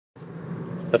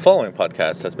The following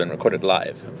podcast has been recorded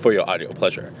live for your audio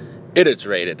pleasure. It is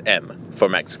rated M for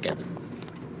Mexican.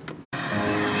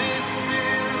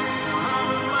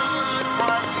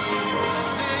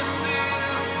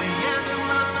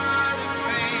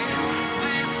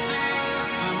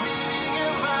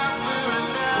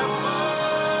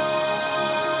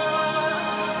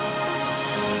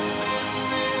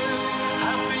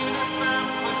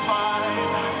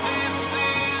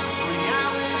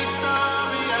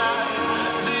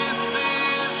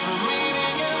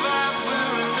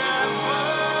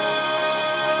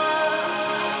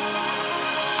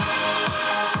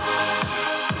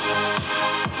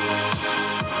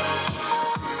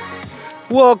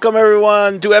 Welcome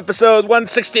everyone to episode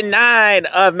 169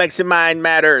 of Mexican Mind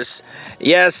Matters.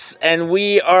 Yes, and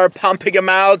we are pumping them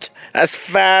out as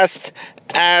fast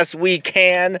as we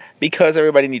can because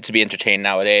everybody needs to be entertained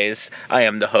nowadays. I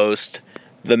am the host,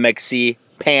 the Mexi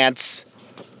Pants,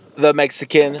 the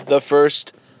Mexican, the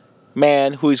first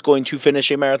man who is going to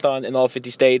finish a marathon in all 50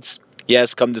 states.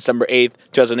 Yes, come December 8th,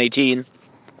 2018.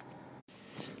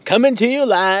 Coming to you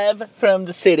live from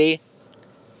the city,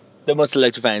 the most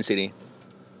electrifying city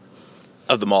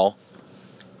of them all,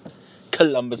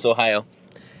 Columbus, Ohio.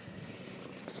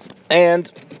 And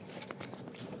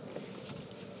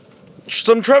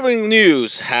some troubling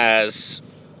news has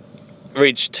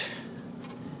reached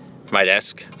my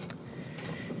desk.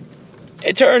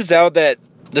 It turns out that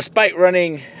despite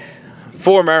running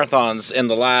 4 marathons in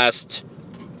the last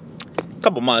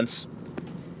couple months,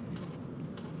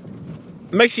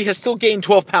 Mexi has still gained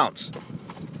 12 pounds.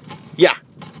 Yeah,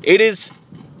 it is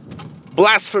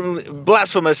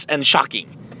blasphemous and shocking.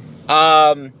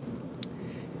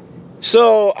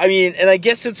 So, I mean, and I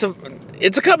guess it's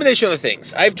a combination of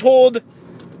things. I've told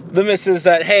the missus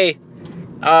that, hey,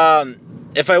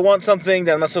 if I want something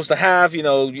that I'm not supposed to have,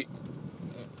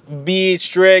 be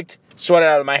strict, sweat it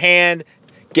out of my hand,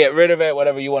 get rid of it,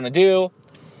 whatever you want to do.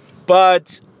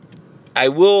 But I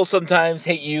will sometimes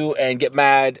hate you and get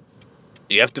mad.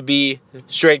 You have to be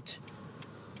strict.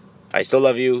 I still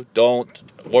love you. Don't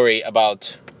worry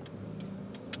about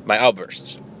my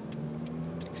outbursts.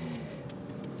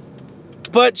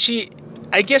 But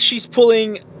I guess she's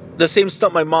pulling the same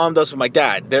stunt my mom does with my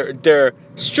dad. They're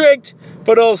strict,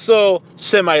 but also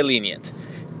semi-lenient.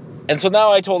 And so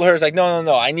now I told her, it's like, no,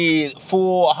 I need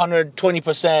full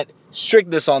 120%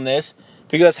 strictness on this,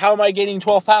 because how am I gaining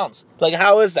 12 pounds? Like,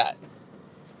 how is that?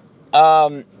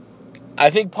 I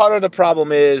think part of the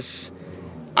problem is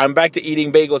I'm back to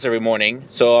eating bagels every morning,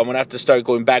 so I'm going to have to start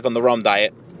going back on the rum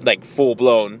diet, like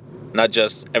full-blown, not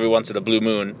just every once in a blue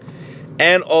moon.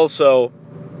 And also,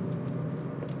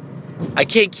 I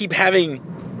can't keep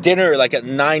having dinner like at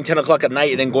 9, 10 o'clock at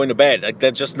night and then going to bed. Like,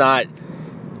 that's just not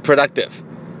productive.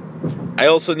 I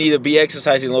also need to be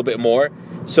exercising a little bit more.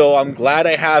 So I'm glad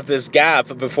I have this gap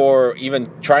before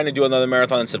even trying to do another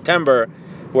marathon in September,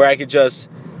 where I could just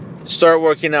start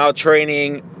working out,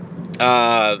 training,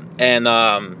 and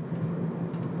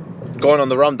going on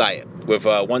the rum diet with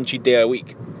one cheat day a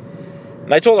week.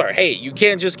 And I told her, hey, you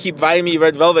can't just keep buying me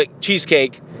red velvet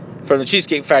cheesecake from the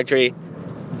Cheesecake Factory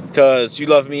because you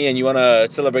love me and you want to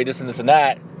celebrate this and this and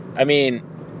that. I mean,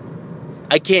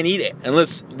 I can't eat it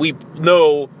unless we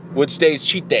know which day is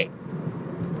cheat day.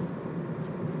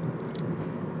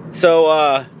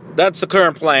 So that's the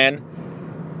current plan.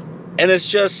 And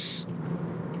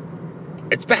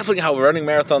it's baffling how running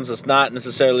marathons does not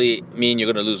necessarily mean you're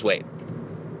going to lose weight.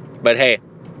 But hey,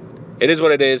 it is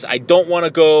what it is. I don't want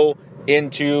to go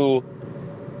into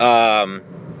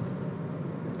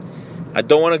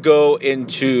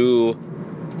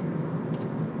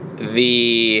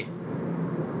the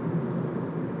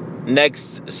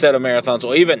next set of marathons,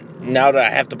 or even now that I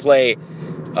have to play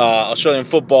Australian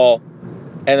football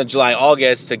end of July,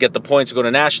 August to get the points to go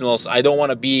to nationals. I don't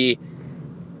want to be,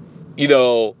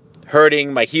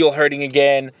 hurting, my heel hurting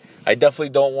again. I definitely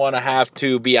don't want to have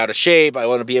to be out of shape. I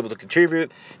want to be able to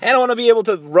contribute, and I want to be able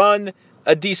to run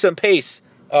a decent pace.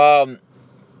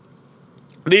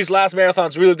 These last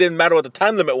marathons really didn't matter what the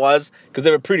time limit was because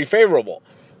they were pretty favorable.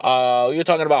 You're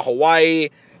talking about Hawaii,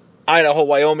 Idaho,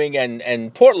 Wyoming,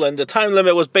 and Portland. The time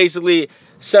limit was basically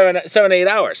 8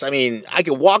 hours. I mean, I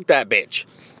could walk that bitch.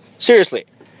 Seriously.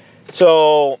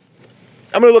 So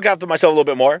I'm going to look after myself a little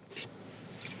bit more.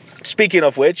 Speaking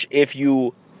of which, if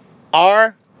you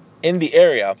are in the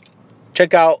area,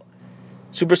 check out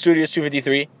Super Studios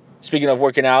 253. Speaking of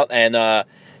working out and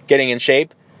getting in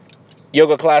shape,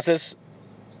 yoga classes,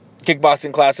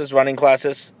 kickboxing classes, running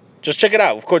classes, just check it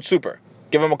out with Coach Super.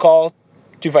 Give him a call,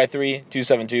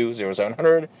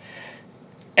 253-272-0700,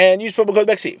 and use promo code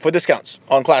MEXI for discounts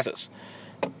on classes.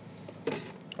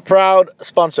 proud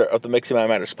sponsor of the Mixing My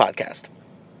Matters podcast.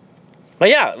 But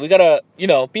yeah, we gotta,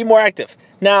 be more active.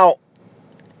 Now,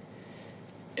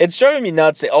 it's driving me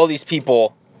nuts that all these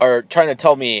people are trying to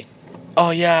tell me, oh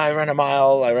yeah, I ran a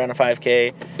mile, I ran a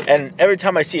 5K, and every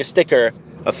time I see a sticker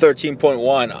of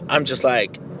 13.1, I'm just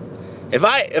like, if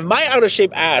my out of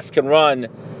shape ass can run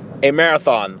a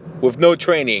marathon with no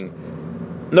training,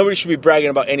 nobody should be bragging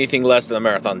about anything less than a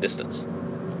marathon distance.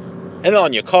 And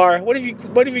on your car, what if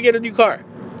you get a new car?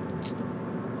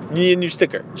 You need a new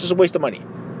sticker. It's just a waste of money.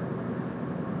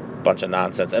 Bunch of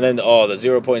nonsense. And then the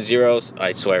 0.0s,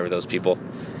 I swear with those people.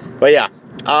 But yeah,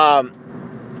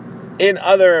 in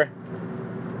other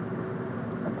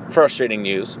frustrating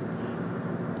news,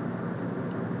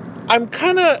 I'm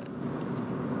kind of,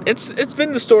 it's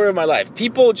been the story of my life.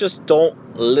 People just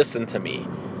don't listen to me,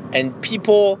 and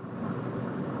people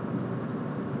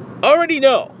already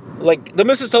know. Like, the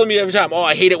missus telling me every time,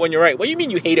 I hate it when you're right. What do you mean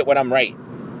you hate it when I'm right?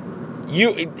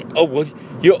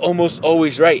 You're almost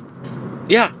always right.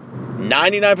 Yeah,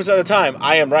 99% of the time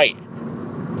I am right.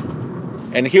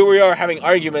 And here we are having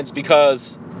arguments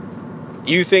because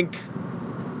you think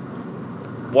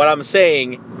what I'm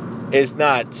saying is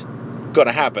not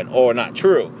gonna happen or not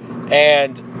true.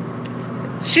 And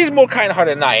she's more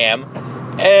kind-hearted than I am,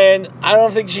 and I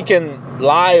don't think she can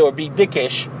lie or be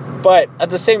dickish. But at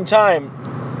the same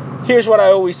time, here's what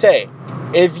I always say: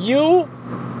 if you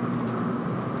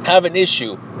have an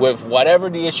issue with whatever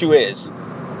the issue is,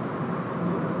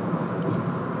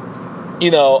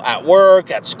 at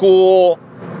work, at school,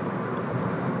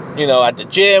 at the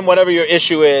gym, whatever your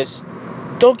issue is,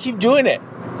 don't keep doing it.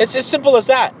 It's as simple as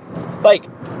that. Like,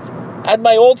 at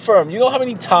my old firm, you know how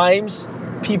many times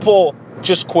people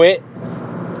just quit,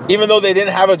 even though they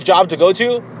didn't have a job to go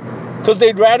to? Because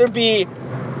they'd rather be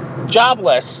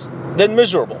jobless than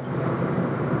miserable.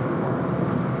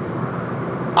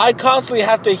 I constantly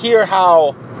have to hear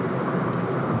how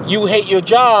you hate your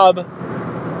job,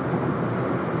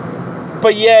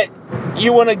 but yet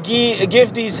you want to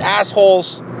give these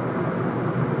assholes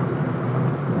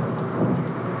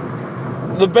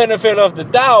the benefit of the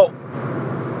doubt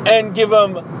and give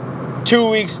them 2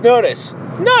 weeks notice.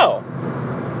 No.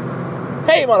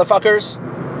 Hey, motherfuckers.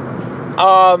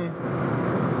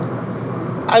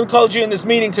 I called you in this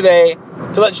meeting today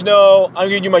to let you know I'm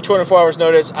giving you my 24 hours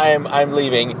notice. I'm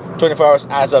leaving 24 hours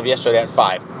as of yesterday at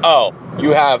 5. Oh,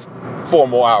 you have 4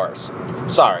 more hours.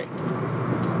 Sorry.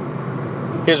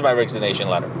 Here's my resignation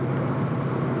letter.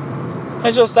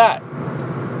 It's just that.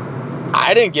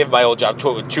 I didn't give my old job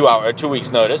 2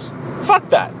 weeks notice. Fuck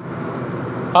that.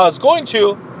 I was going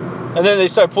to, and then they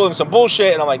started pulling some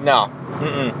bullshit, and I'm like, no,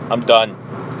 I'm done.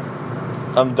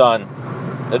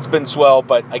 It's been swell,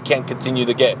 but I can't continue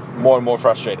to get more and more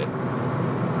frustrated.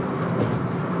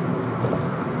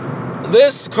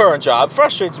 This current job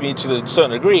frustrates me to a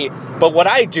certain degree, but what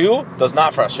I do does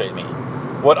not frustrate me.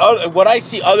 What I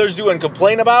see others do and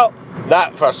complain about,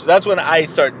 that's when I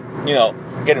start,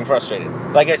 getting frustrated.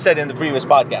 Like I said in the previous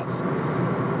podcast.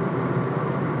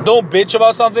 Don't bitch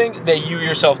about something that you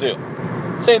yourself do.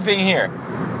 Same thing here.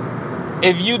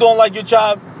 If you don't like your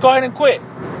job, go ahead and quit.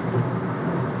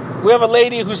 We have a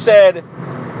lady who said,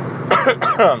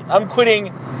 I'm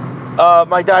quitting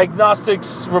my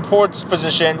diagnostics reports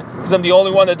position because I'm the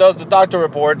only one that does the doctor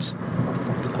reports.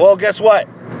 Well, guess what?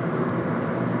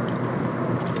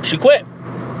 She quit.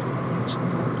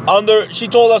 She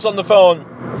told us on the phone,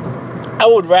 I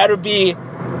would rather be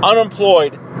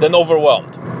unemployed than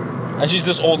overwhelmed. And she's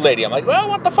this old lady. I'm like, well,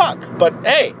 what the fuck? But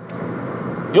hey,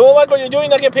 you don't like what you're doing,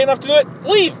 not get paid enough to do it?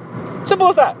 Leave. Simple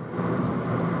as that.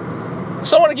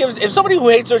 If somebody who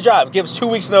hates their job gives 2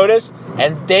 weeks notice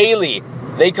and daily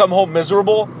they come home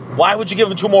miserable, why would you give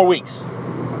them 2 more weeks?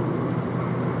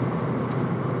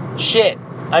 Shit.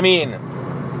 I mean,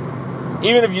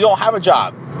 even if you don't have a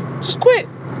job, just quit.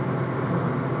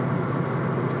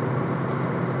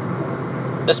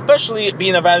 Especially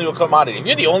being a valuable commodity. If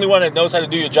you're the only one that knows how to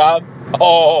do your job,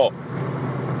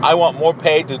 I want more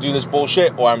pay to do this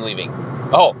bullshit, or I'm leaving.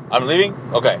 Oh, I'm leaving?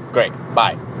 Okay, great.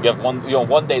 Bye. You have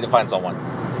one day to find someone.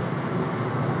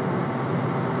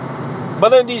 But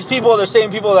then these people are the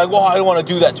same people like, well, I don't want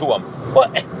to do that to them.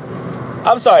 Well,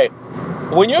 I'm sorry.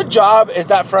 When your job is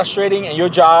that frustrating and your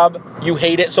job, you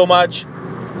hate it so much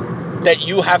that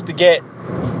you have to get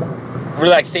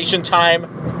relaxation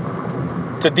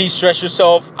time to de-stress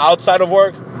yourself outside of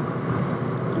work?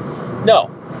 No.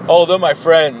 Oh, they're my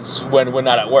friends when we're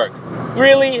not at work.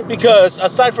 Really? Because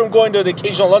aside from going to the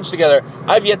occasional lunch together,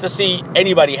 I've yet to see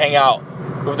anybody hang out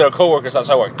with their coworkers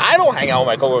outside of work. I don't hang out with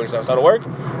my coworkers outside of work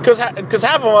because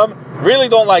half of them really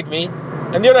don't like me,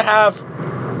 and the other half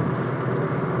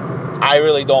I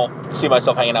really don't see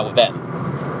myself hanging out with them.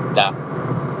 Nah.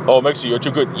 Oh, Mixie, you're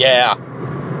too good. Yeah.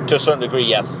 To a certain degree,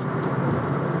 yes.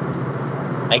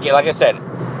 Like I said,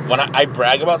 when I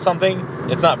brag about something,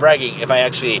 it's not bragging if I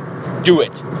actually do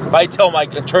it. If I tell my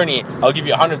attorney, I'll give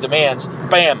you 100 demands,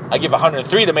 bam, I give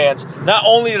 103 demands. Not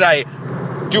only did I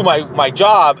do my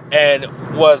job and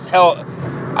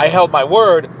I held my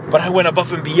word, but I went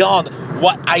above and beyond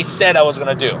what I said I was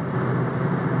going to do.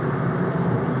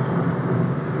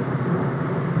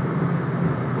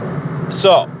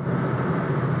 So,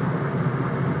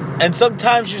 and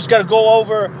sometimes you just got to go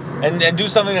over and do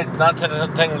something that's not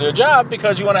technically your job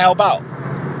because you want to help out.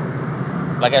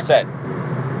 Like I said.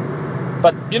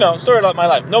 But, story about my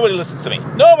life. Nobody listens to me.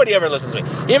 Nobody ever listens to me.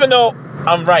 Even though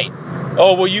I'm right.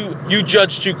 Oh, well, you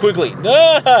judge too quickly.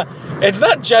 No, it's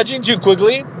not judging too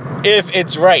quickly if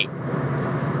it's right.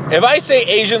 If I say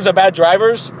Asians are bad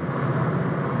drivers,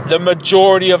 the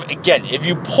majority of, again, if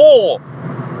you poll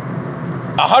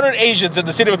 100 Asians in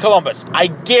the city of Columbus, I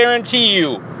guarantee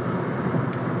you,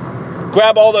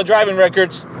 grab all the driving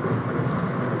records,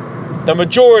 the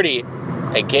majority,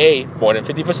 aka more than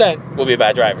 50%, will be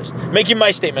bad drivers. Making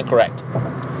my statement correct.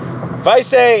 If I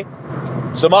say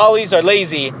Somalis are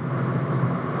lazy,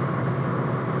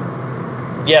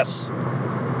 yes.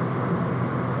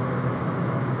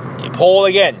 You poll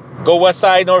again. Go west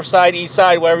side, north side, east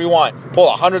side, wherever you want. Poll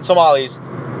 100 Somalis.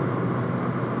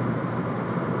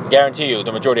 Guarantee you,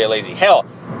 the majority are lazy. Hell,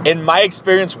 in my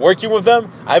experience working with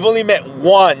them, I've only met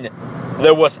one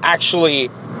that was actually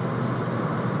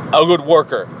a good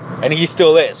worker. And he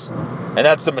still is. And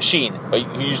that's the machine.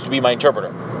 He used to be my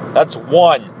interpreter. That's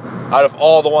one out of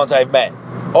all the ones I've met.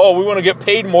 Oh, we want to get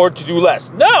paid more to do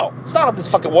less. No, it's not how this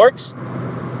fucking works.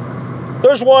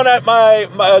 There's one at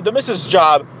the missus'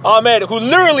 job, Ahmed, who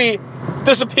literally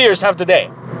disappears half the day.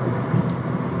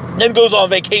 Then goes on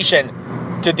vacation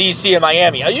to DC and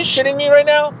Miami. Are you shitting me right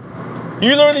now?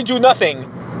 You literally do nothing,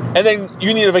 and then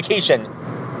you need a vacation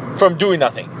from doing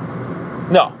nothing.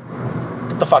 No.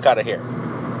 Get the fuck out of here.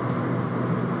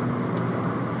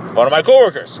 One of my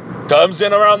coworkers comes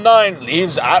in around 9,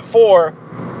 leaves at 4,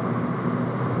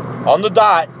 on the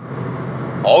dot,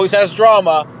 always has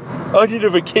drama. I need a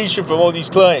vacation from all these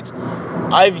clients.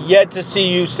 I've yet to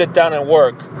see you sit down and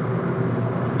work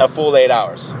a full 8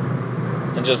 hours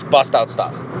and just bust out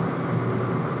stuff.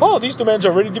 Oh, these demands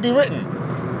are ready to be written.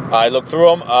 I look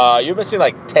through them. You're missing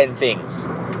like 10 things.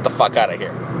 Get the fuck out of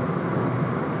here.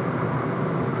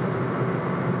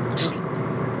 Just,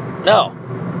 no.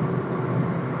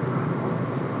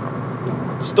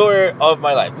 Story of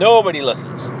my life. Nobody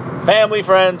listens. Family,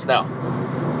 friends, no.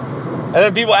 And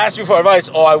then people ask me for advice.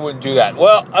 Oh, I wouldn't do that.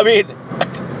 Well, I mean,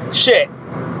 shit.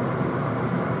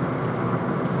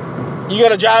 You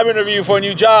got a job interview for a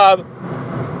new job.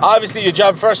 Obviously, your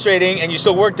job frustrating and you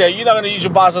still work there. You're not going to use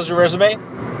your boss as your resume?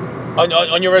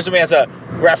 On your resume as a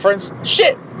reference?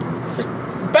 Shit. Just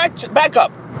back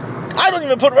up. I don't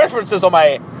even put references on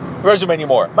my resume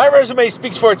anymore. My resume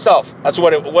speaks for itself. That's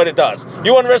what it does.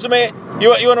 You want a resume? You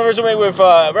want a resume with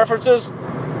references?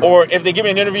 Or if they give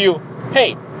me an interview,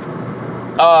 hey,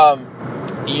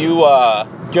 do you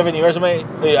have any resume?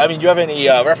 I mean, do you have any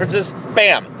references?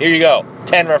 Bam, here you go.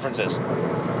 10 references.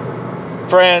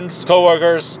 Friends,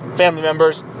 coworkers, family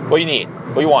members. What you need?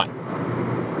 What you want?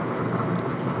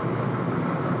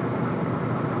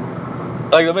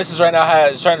 Like the missus right now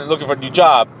is looking for a new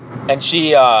job, and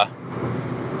she's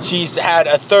had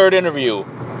a third interview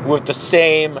with the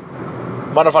same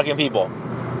motherfucking people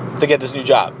to get this new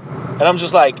job. And I'm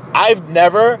just like, I've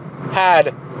never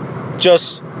had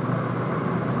just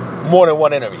more than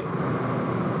one interview.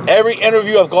 Every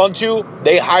interview I've gone to,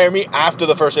 they hire me after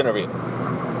the first interview.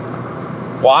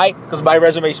 Why? Because my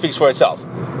resume speaks for itself.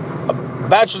 A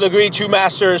bachelor's degree, 2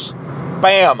 masters,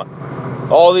 bam.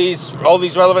 All these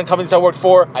relevant companies I worked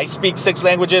for, I speak 6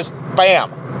 languages,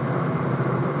 bam.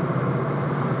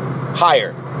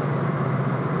 Hired.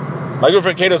 My good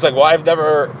friend Kato's like, well,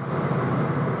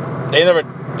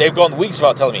 they've gone weeks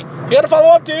without telling me. You gotta follow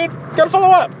up, dude. You gotta follow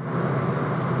up.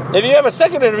 If you have a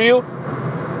second interview,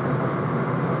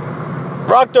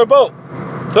 rock their boat.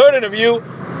 Third interview,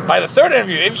 by the third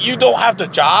interview, if you don't have the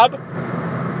job,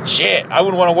 shit, I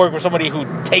wouldn't want to work with somebody who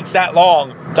takes that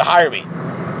long to hire me.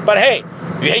 But hey,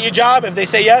 if you hate your job, if they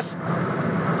say yes,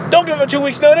 don't give them 2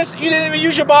 weeks notice. You didn't even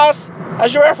use your boss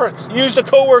as your reference. You used a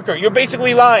coworker. You're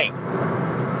basically lying.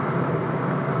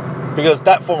 Because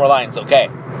that form of lying is okay.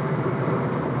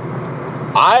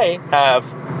 I have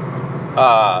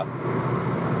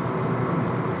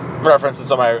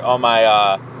references on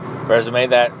my resume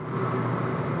that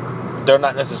they're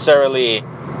not necessarily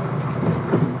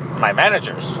my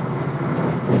managers.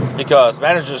 because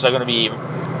managers are going to be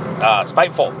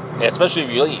spiteful, especially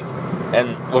if you leave,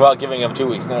 and without giving them 2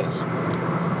 weeks notice.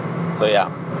 So yeah.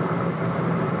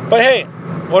 But hey,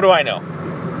 what do I know?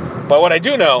 But what I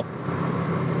do know,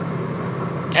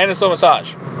 Hand and Slow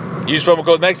Massage. Use promo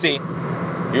code MEXI.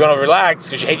 If you want to relax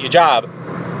because you hate your job,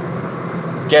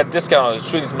 get a discount on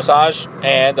Sweetie's Massage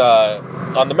and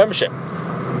on the membership.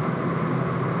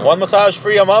 1 massage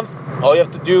free a month. All you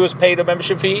have to do is pay the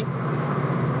membership fee.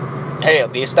 Hey,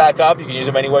 these stack up. You can use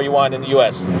them anywhere you want in the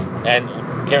U.S. and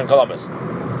here in Columbus.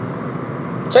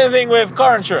 Same thing with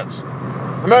car insurance.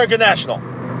 American National.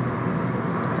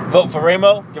 Vote for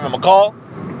Ramo. Give him a call.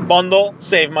 Bundle.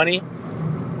 Save money.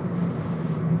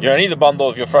 You're going to need the bundle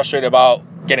if you're frustrated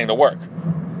about getting to work.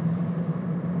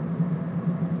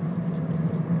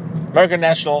 American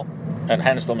National and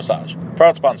Hand and Slow Massage.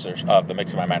 Proud sponsors of the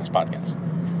Mixing My Manners podcast.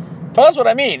 But that's what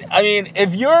I mean. I mean,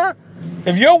 if your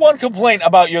one complaint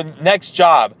about your next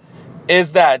job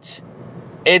is that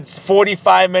it's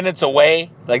 45 minutes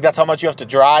away, like that's how much you have to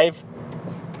drive,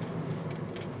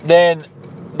 then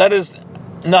that is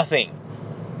nothing.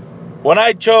 When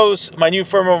I chose my new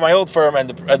firm over my old firm and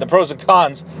the pros and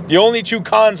cons, the only 2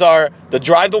 cons are the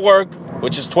drive to work,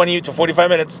 which is 20 to 45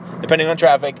 minutes, depending on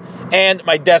traffic, and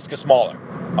my desk is smaller.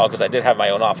 Oh, because I did have my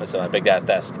own office and a big-ass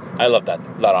desk. I love that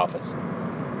office.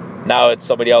 Now it's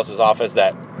somebody else's office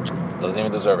that doesn't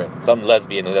even deserve it. Some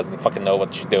lesbian who doesn't fucking know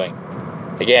what she's doing.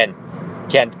 Again,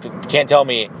 can't tell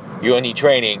me you need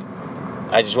training.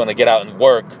 I just want to get out and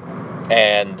work,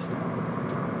 and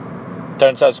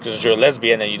turns out because you're a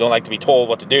lesbian and you don't like to be told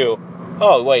what to do.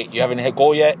 Oh, wait, you haven't hit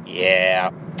goal yet?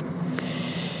 Yeah.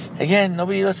 Again,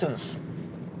 nobody listens.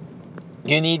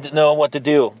 You need to know what to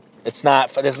do. It's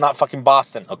not fucking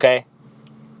Boston, okay?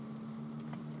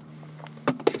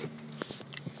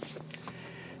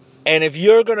 And if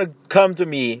you're going to come to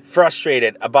me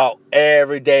frustrated about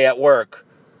every day at work,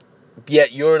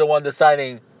 yet you're the one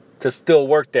deciding to still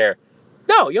work there,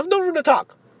 no, you have no room to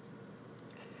talk.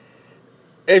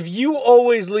 If you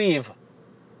always leave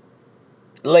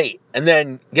late and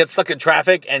then get stuck in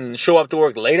traffic and show up to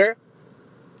work later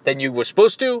than you were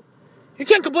supposed to, you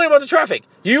can't complain about the traffic.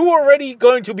 You were already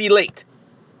going to be late.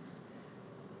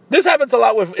 This happens a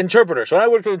lot with interpreters. When I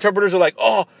work with interpreters, they're like,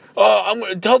 I'm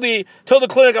going to tell the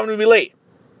clinic I'm going to be late.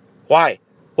 Why?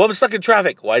 Well, I'm stuck in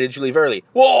traffic. Why did you leave early?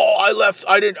 Whoa, I left.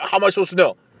 I didn't. How am I supposed to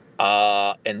know?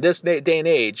 In this day and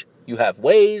age, you have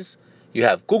Waze, you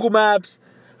have Google Maps.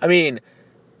 I mean,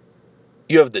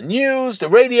 you have the news, the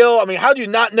radio. I mean, how do you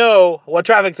not know what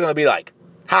traffic's going to be like?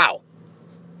 How?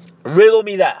 Riddle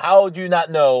me that. How do you not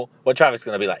know what traffic's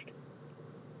going to be like?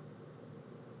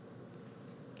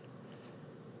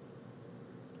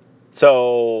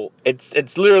 So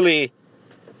it's literally,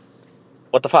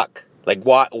 what the fuck? Like,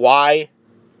 why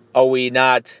are we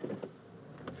not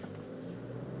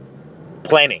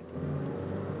planning?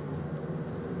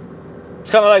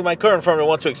 It's kind of like my current firm that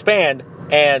wants to expand,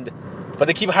 but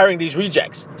they keep hiring these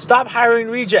rejects. Stop hiring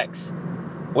rejects.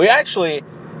 We actually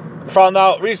found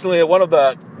out recently that one of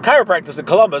the chiropractors in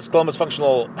Columbus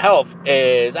Functional Health,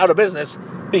 is out of business.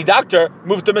 The doctor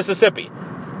moved to Mississippi.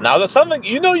 Now that's something,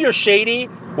 you're shady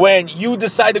when you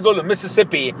decide to go to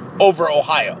Mississippi over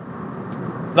Ohio.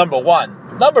 Number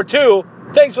 1. Number 2,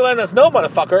 thanks for letting us know,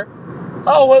 motherfucker.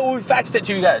 Oh, well, we faxed it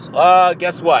to you guys.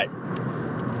 Guess what?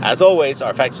 As always,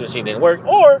 our fax machine didn't work,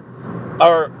 or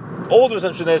our old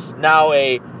receptionist, now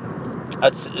a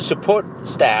support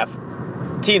staff,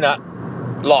 Tina,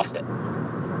 lost it.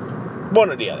 One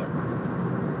or the other.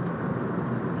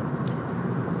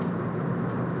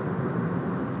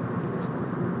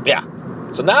 Yeah.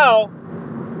 So now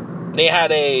they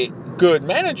had a good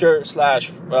manager /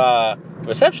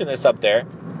 receptionist up there,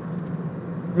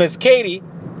 Miss Katie,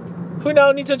 who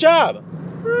now needs a job.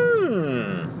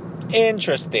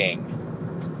 Interesting.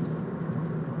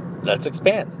 Let's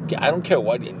expand. I don't care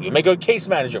what. You make her a case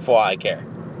manager for all I care.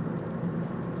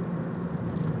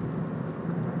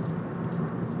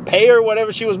 Pay her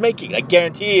whatever she was making. I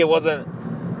guarantee it wasn't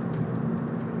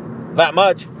that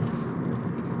much.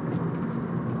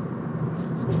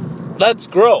 Let's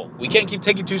grow. We can't keep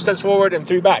taking 2 steps forward and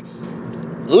 3 back.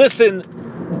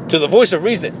 Listen to the voice of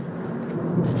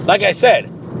reason. Like I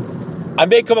said, I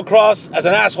may come across as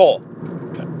an asshole.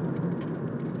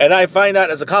 And I find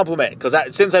that as a compliment. Because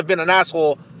since I've been an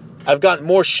asshole, I've gotten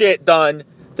more shit done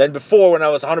than before when I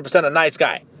was 100% a nice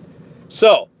guy.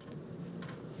 So,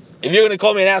 if you're going to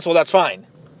call me an asshole, that's fine.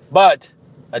 But,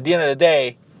 at the end of the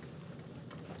day,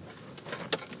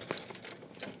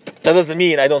 that doesn't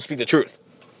mean I don't speak the truth.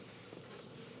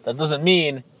 That doesn't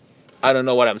mean I don't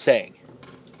know what I'm saying.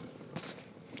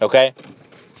 Okay?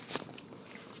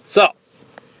 So,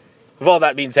 with all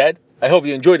that being said, I hope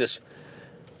you enjoyed this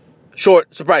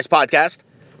short surprise podcast.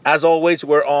 As always,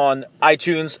 we're on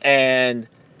iTunes and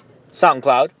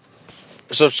SoundCloud.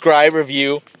 Subscribe,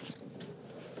 review,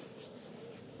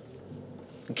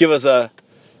 give us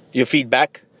your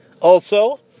feedback.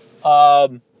 Also,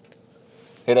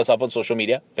 hit us up on social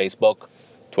media: Facebook,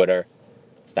 Twitter,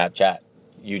 Snapchat,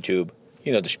 YouTube.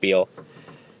 You know the spiel.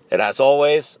 And as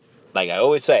always, like I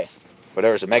always say, where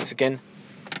there is a Mexican,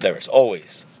 there is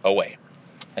always a way.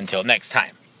 Until next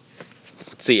time.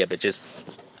 See ya, bitches.